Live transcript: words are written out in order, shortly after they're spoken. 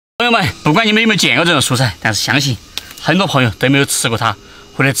朋友们，不管你们有没有见过这种蔬菜，但是相信很多朋友都没有吃过它，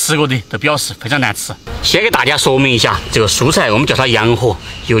或者吃过的都表示非常难吃。先给大家说明一下，这个蔬菜我们叫它洋荷，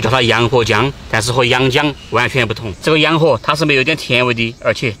又叫它洋荷姜，但是和洋姜完全不同。这个洋荷它是没有点甜味的，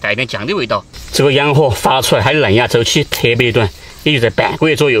而且带点姜的味道。这个洋荷发出来它的嫩芽周期特别短，也就在半个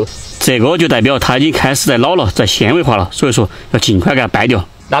月左右。这个就代表它已经开始在老了，在纤维化了，所以说要尽快给它掰掉。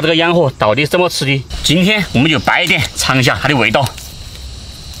那这个洋荷到底是怎么吃的？今天我们就掰一点尝一下它的味道。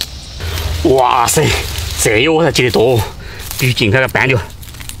哇塞，这我才记得多，必须尽快给它掰掉，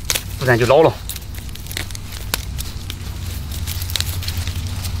不然就老了。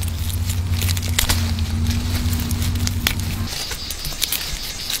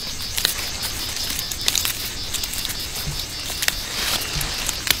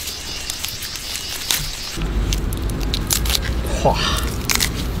哇！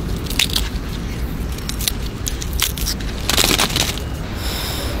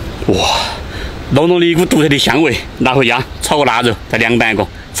哇，浓浓的一股独特的香味，拿回家炒个腊肉，再凉拌一个，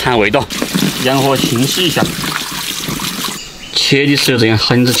尝味道。洋荷清洗一下，切的时候这样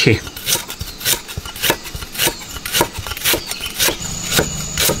横着切。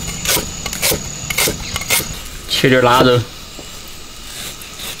切点腊肉。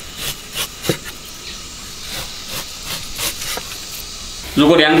如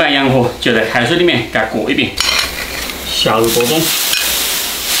果凉拌洋荷，就在开水里面给它过一遍，下入锅中。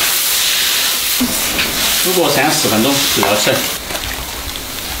煮个3-4分钟就要吃。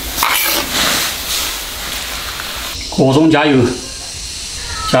锅中加油，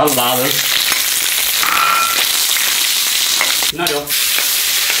加入腊肉、青辣椒，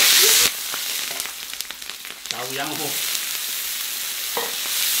加入洋荷，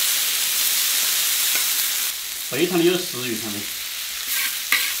非常的有食欲香味。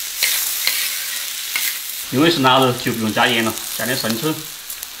因为是腊肉，就不用加盐了，加点生抽。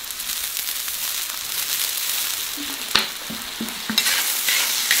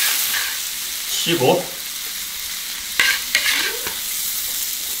起锅，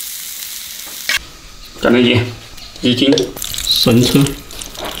加点盐、1斤生抽、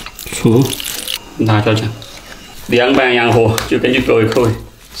醋、辣椒酱。凉拌洋荷就根据各位口味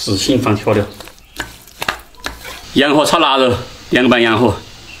自行放调料。洋荷炒腊肉，凉拌洋荷，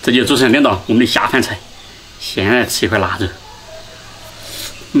这就组成2道我们的下饭菜。先来吃一块腊肉，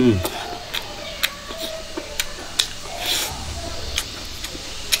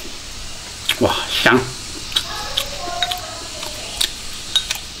哇，香，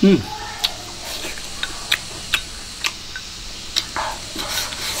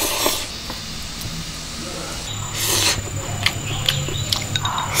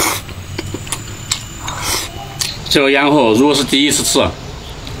这个洋荷如果是第一次吃，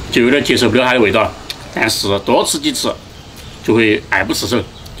就有点接受不了它的味道了。但是多吃几次，就会爱不释手，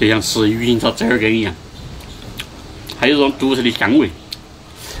就像吃鱼腥草折耳根一样，还有这种独特的香味。